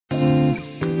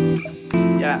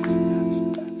Yeah.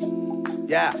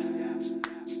 Yeah.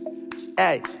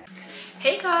 Hey.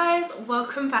 Hey guys,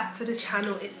 welcome back to the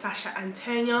channel. It's Sasha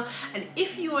Antonia, and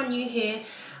if you are new here,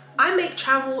 I make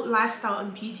travel, lifestyle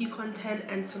and beauty content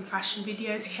and some fashion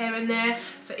videos here and there.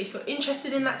 So if you're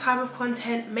interested in that type of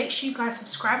content, make sure you guys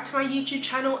subscribe to my YouTube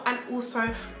channel and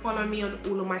also follow me on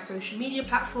all of my social media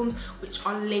platforms, which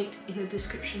are linked in the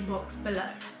description box below.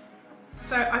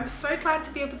 So I'm so glad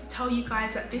to be able to tell you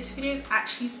guys that this video is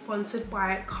actually sponsored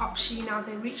by Cupshe. Now,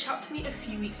 they reached out to me a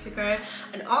few weeks ago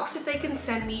and asked if they can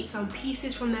send me some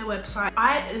pieces from their website.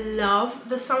 I love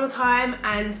the summertime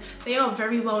and they are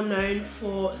very well known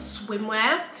for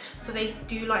swimwear. So they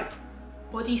do like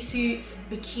bodysuits,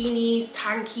 bikinis,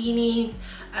 tankinis,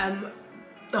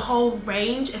 the whole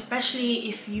range, especially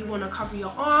if you want to cover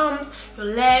your arms, your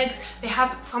legs. They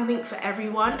have something for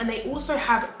everyone, and they also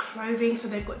have clothing. So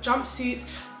they've got jumpsuits,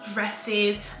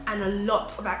 dresses and a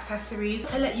lot of accessories.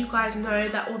 To let you guys know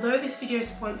that although this video is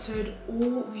sponsored,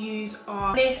 all views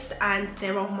are honest and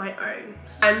they're of my own.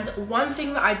 And one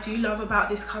thing that I do love about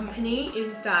this company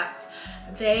is that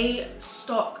they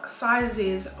stock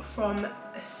sizes from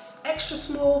extra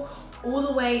small all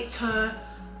the way to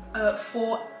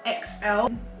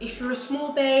 4XL. If you're a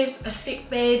small babes, a thick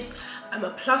babes, a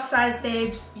plus size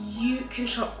babes, you can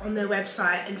shop on their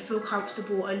website and feel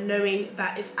comfortable and knowing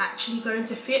that it's actually going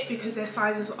to fit, because their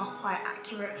sizes are quite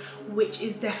accurate, which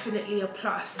is definitely a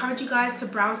plus. I encourage you guys to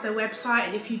browse their website,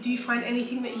 and if you do find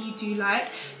anything that you do like,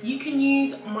 you can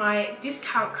use my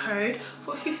discount code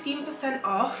for 15%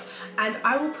 off, and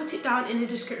I will put it down in the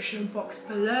description box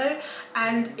below.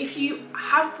 And if you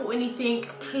have bought anything,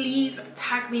 please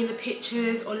tag me in the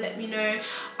pictures or let me know.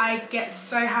 I get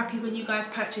so happy when you guys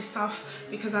purchase stuff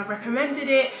because I've recommended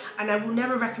it, and I will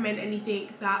never recommend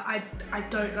anything that I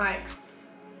don't like.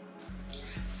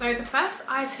 So the first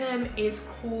item is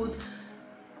called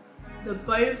the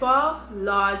Bova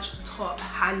large top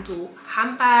handle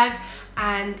handbag,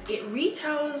 and it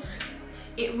retails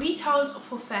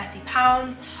for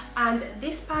 £30, and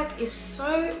this bag is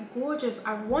so gorgeous.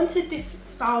 I've wanted this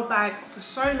style bag for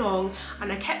so long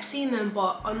and I kept seeing them,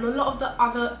 but on a lot of the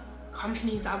other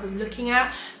companies that I was looking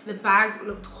at, the bag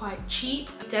looked quite cheap,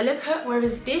 delicate,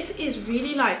 whereas this is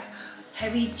really like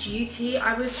heavy duty,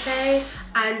 I would say,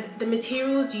 and the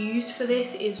materials used for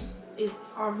this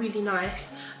are really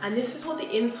nice. And this is what the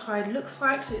inside looks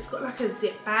like. So it's got like a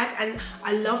zip bag, and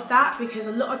I love that because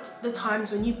a lot of the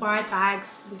times when you buy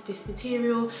bags with this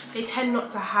material, they tend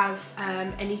not to have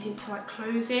anything to like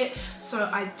close it. So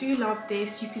I do love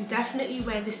this. You can definitely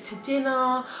wear this to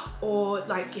dinner, or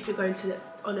like if you're going to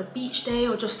on a beach day,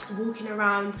 or just walking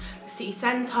around the city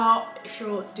centre if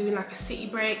you're doing like a city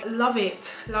break. Love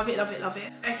it, love it, love it, love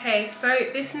it. Okay, so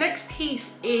this next piece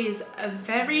is a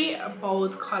very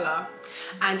bold colour,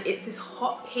 and it's this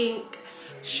hot pink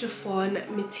chiffon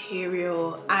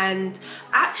material, and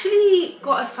actually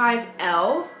got a size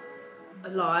L, a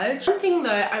large. One thing though,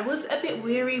 I was a bit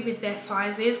weary with their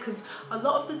sizes, because a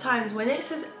lot of the times when it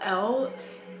says L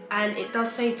and it does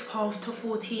say 12 to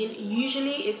 14,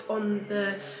 usually it's on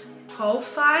the 12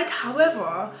 side.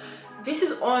 However, this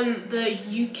is on the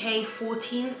UK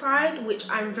 14 side, which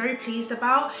I'm very pleased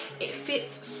about. It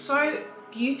fits so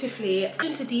beautifully.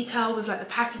 Into detail with like the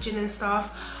packaging and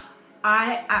stuff,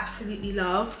 I absolutely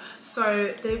love.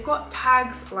 So they've got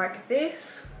tags like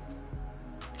this,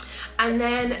 and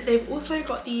then they've also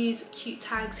got these cute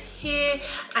tags here,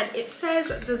 and it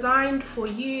says designed for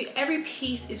you. Every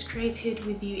piece is created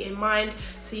with you in mind,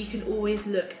 so you can always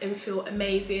look and feel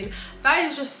amazing. That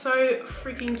is just so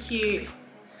freaking cute.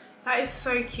 That is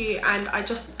so cute, and I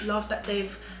just love that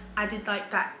they've added like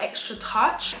that extra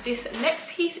touch. This next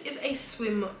piece is a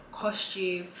swim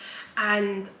costume,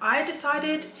 and I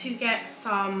decided to get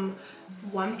some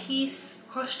one-piece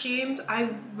costumes. I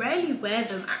rarely wear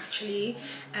them actually.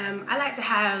 I like to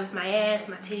have my ass,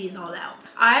 my titties all out.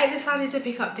 I decided to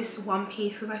pick up this one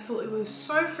piece because I thought it was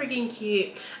so friggin' cute,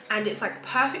 and it's like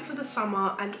perfect for the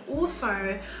summer. And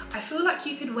also I feel like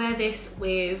you could wear this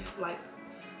with like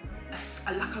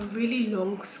a really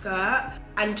long skirt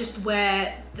and just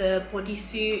wear the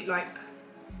bodysuit like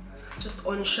just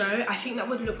on show. I think that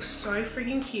would look so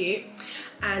friggin' cute.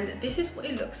 And this is what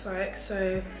it looks like.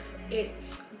 So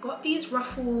it's got these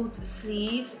ruffled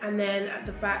sleeves, and then at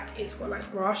the back it's got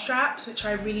like bra straps, which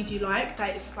I really do like,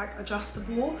 that it's like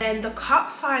adjustable. And the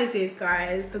cup sizes,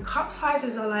 guys, the cup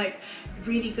sizes are like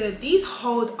really good. These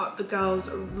hold up the girls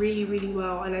really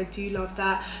well, and I do love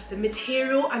that. The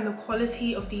material and the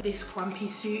quality of this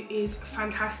one-piece suit is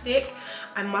fantastic,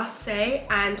 I must say.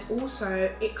 And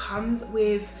also it comes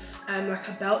with like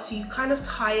a belt, so you kind of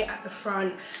tie it at the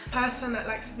front. Person that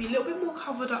likes to be a little bit more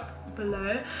covered up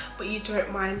below, but you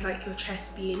don't mind like your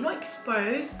chest being not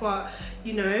exposed, but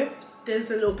you know,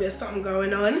 there's a little bit of something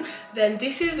going on, then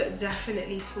this is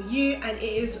definitely for you, and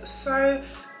it is so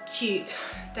cute.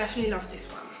 Definitely love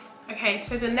this one. Okay,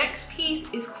 so the next piece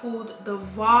is called the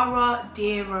Vara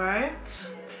Dero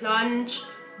Plunge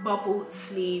Bubble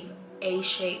Sleeve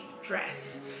A-shaped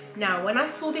dress. Now, when I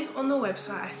saw this on the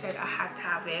website, I said I had to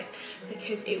have it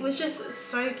because it was just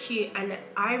so cute, and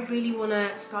I really want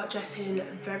to start dressing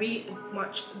very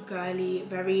much girly,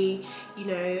 very, you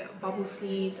know, bubble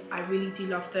sleeves. I really do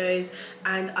love those,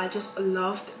 and I just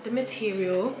loved the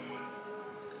material.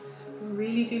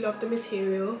 Really do love the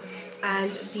material,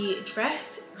 and the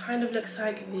dress kind of looks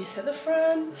like this at the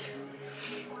front,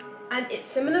 and it's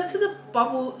similar to the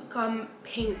bubblegum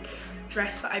pink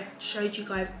dress that I showed you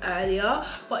guys earlier,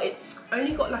 but it's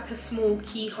only got like a small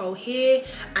keyhole here,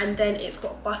 and then it's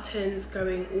got buttons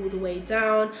going all the way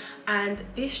down. And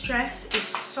this dress is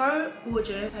so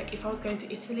gorgeous. Like, if I was going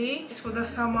to Italy for the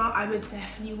summer, I would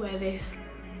definitely wear this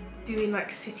doing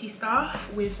like city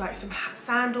stuff with like some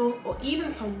sandals or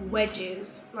even some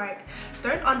wedges. Like,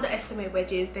 don't underestimate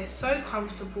wedges, they're so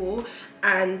comfortable,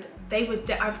 and they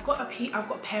would I've got a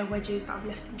pair of wedges that I've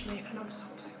left in Jamaica, and I'm so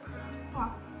upset about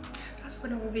that, but that's for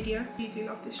another video. If you do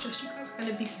love this dress, you guys are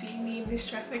gonna be seeing me in this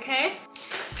dress, okay?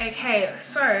 Okay,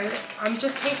 so I'm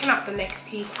just taking out the next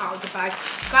piece out of the bag.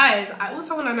 Guys, I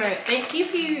also want to know, they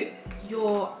give you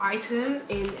your items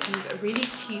in these really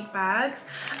cute bags,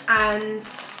 and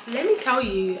let me tell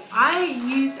you, I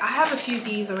have a few of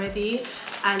these already,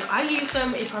 and I use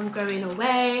them if I'm going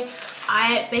away.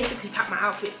 I basically pack my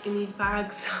outfits in these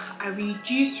bags. I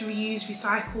reduce, reuse,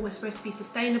 recycle. We're supposed to be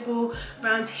sustainable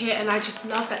around here, and I just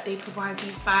love that they provide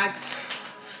these bags.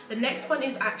 The next one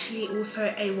is actually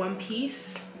also a one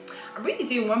piece. I'm really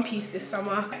doing one piece this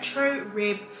summer. Retro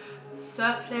rib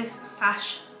surplus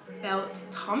sash belt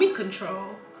tummy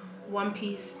control one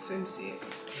piece swimsuit.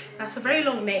 That's a very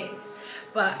long name,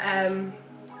 but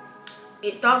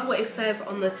it does what it says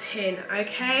on the tin,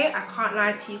 okay? I can't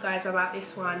lie to you guys about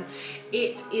this one.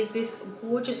 It is this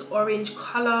gorgeous orange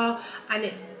color, and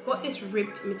it's got this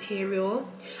ribbed material,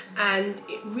 and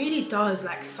it really does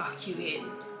like suck you in.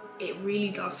 It really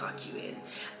does suck you in,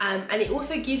 and it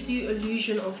also gives you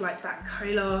illusion of like that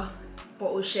cola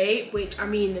bottle shape, which, I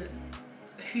mean,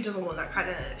 who doesn't want that kind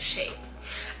of shape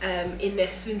in their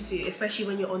swimsuit, especially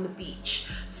when you're on the beach?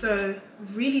 So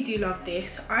really do love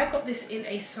this. I got this in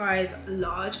a size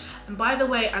large, and by the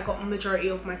way, I got a majority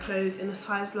of my clothes in a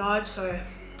size large, so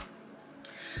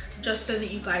just so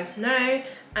that you guys know.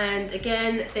 And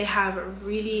again, they have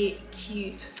really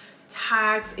cute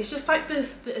tags. It's just like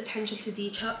this, the attention to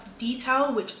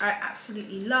detail, which I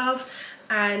absolutely love.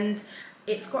 And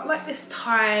it's got like this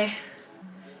tie,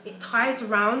 it ties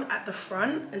around at the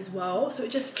front as well, so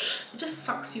it just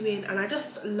sucks you in, and I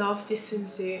just love this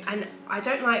swimsuit. And I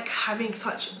don't like having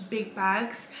such big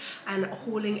bags and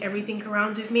hauling everything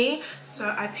around with me,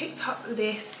 so I picked up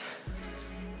this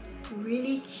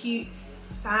really cute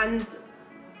sand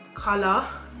color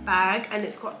bag, and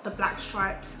it's got the black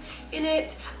stripes in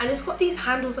it, and it's got these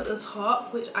handles at the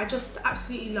top, which I just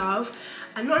absolutely love.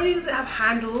 And not only does it have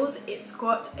handles, it's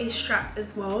got a strap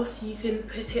as well, so you can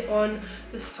put it on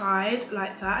the side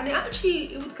like that, and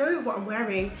it would go with what I'm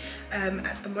wearing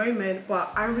at the moment.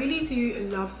 But I really do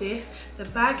love this. The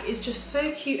bag is just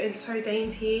so cute and so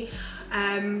dainty.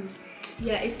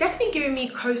 Yeah, it's definitely giving me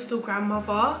coastal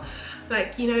grandmother,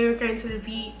 like, you know, you're going to the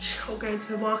beach or going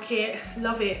to the market.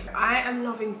 Love it. I am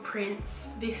loving prints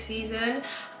this season,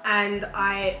 and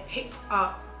I picked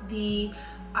up the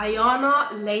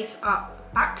Ayana lace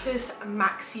up backless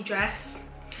maxi dress,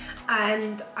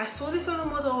 and I saw this on the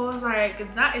model. I was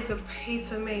like, that is a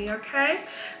piece of me, okay?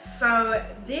 So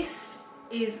this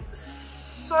is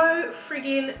so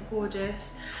friggin'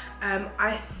 gorgeous.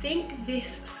 I think this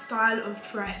style of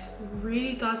dress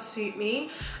really does suit me,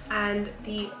 and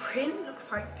the print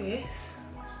looks like this.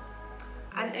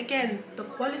 And again, the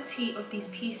quality of these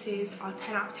pieces are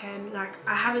 10 out of 10. Like,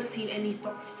 I haven't seen any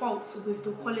faults with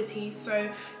the quality, so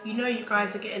you know you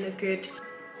guys are getting a good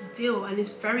deal, and it's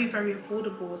very, very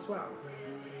affordable as well.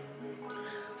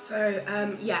 So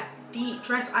yeah, the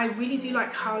dress, I really do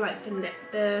like how like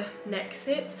the neck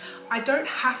sits. I don't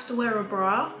have to wear a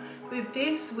bra with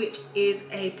this, which is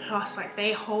a plus. Like,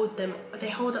 they hold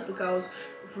up the girls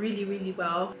really, really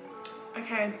well.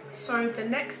 Okay, so the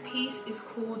next piece is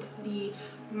called the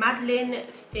Madeline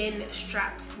Thin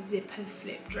Straps Zipper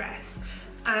Slip Dress,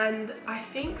 and I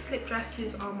think slip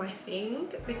dresses are my thing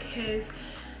because,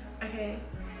 okay,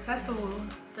 first of all,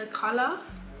 the color,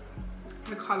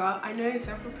 I know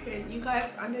zebra print.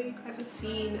 I know you guys have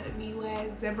seen me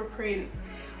wear zebra print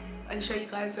and show you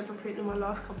guys the print in my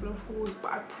last couple of hauls,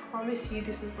 but I promise you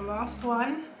this is the last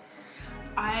one.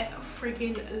 I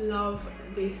freaking love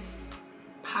this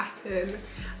pattern,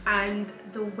 and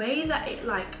the way that it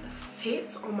like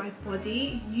sits on my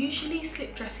body. Usually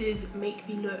slip dresses make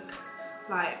me look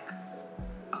like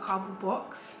a cardboard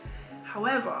box,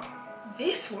 however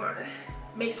this one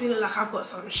makes me look like I've got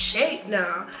some shape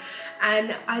now.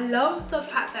 And I love the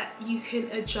fact that you can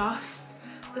adjust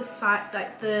the side,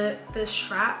 like the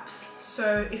straps,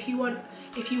 so if you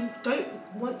don't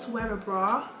want to wear a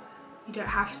bra, you don't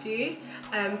have to,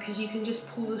 because you can just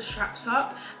pull the straps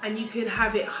up and you can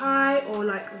have it high or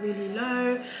like really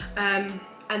low,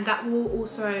 and that will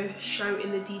also show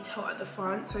in the detail at the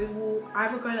front. So it will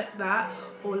either go like that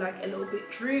or like a little bit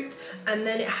drooped, and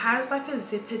then it has like a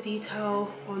zipper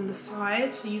detail on the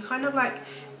side, so you kind of like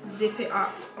zip it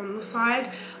up on the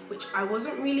side, which I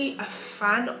wasn't really a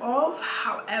fan of.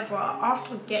 However,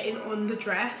 after getting on the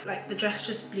dress, like the dress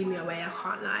just blew me away, I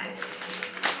can't lie.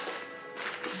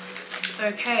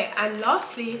 Okay, and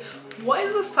lastly, what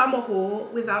is a summer haul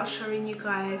without showing you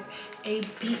guys a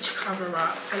beach cover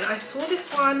up? And I saw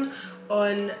this one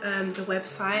on the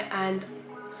website, and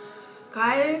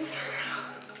guys,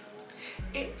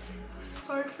 it's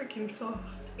so freaking soft.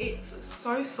 It's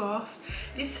so soft.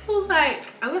 This feels like,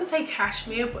 I wouldn't say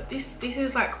cashmere, but this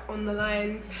is like on the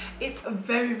lines. It's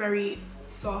very, very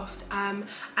soft, and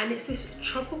it's this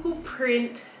tropical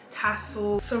print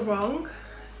tassel sarong,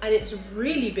 and it's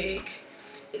really big.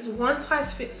 It's one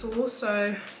size fits all,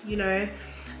 so you know,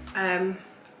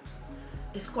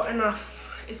 it's got enough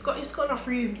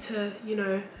room to, you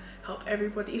know, help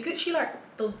everybody. It's literally like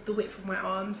the width of my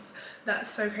arms. That's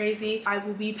so crazy. I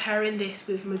will be pairing this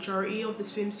with majority of the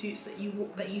swimsuits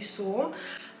that you saw.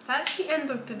 That's the end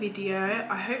of the video.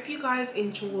 I hope you guys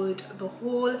enjoyed the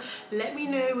haul. Let me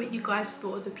know what you guys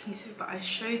thought of the pieces that I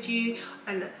showed you,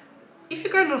 and if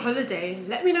you're going on holiday,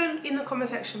 let me know in the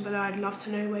comment section below. I'd love to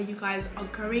know where you guys are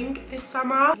going this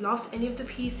summer. Loved any of the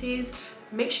pieces.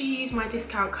 Make sure you use my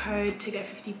discount code to get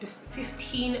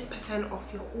 15%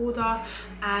 off your order.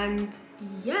 And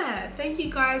yeah, thank you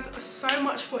guys so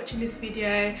much for watching this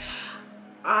video.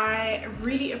 I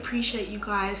really appreciate you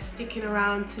guys sticking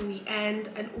around to the end,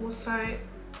 and also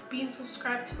being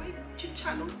subscribed to my YouTube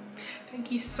channel.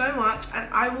 Thank you so much, and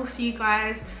I will see you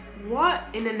guys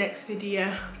in the next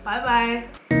video. Bye bye.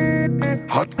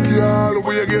 Hot girl,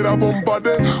 where you get a bumper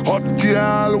there? Hot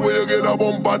girl, where you get a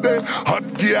bumper there? Hot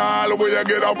girl, where you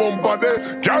get a bumper there?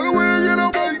 Girl, where you get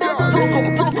a bumper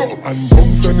there? Broke up, and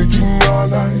bounce anything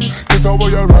alright. Guess I wear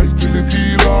you right till you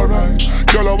feel alright.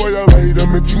 Girl, I wear you ride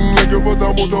and me ting like it was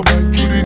a motorbike.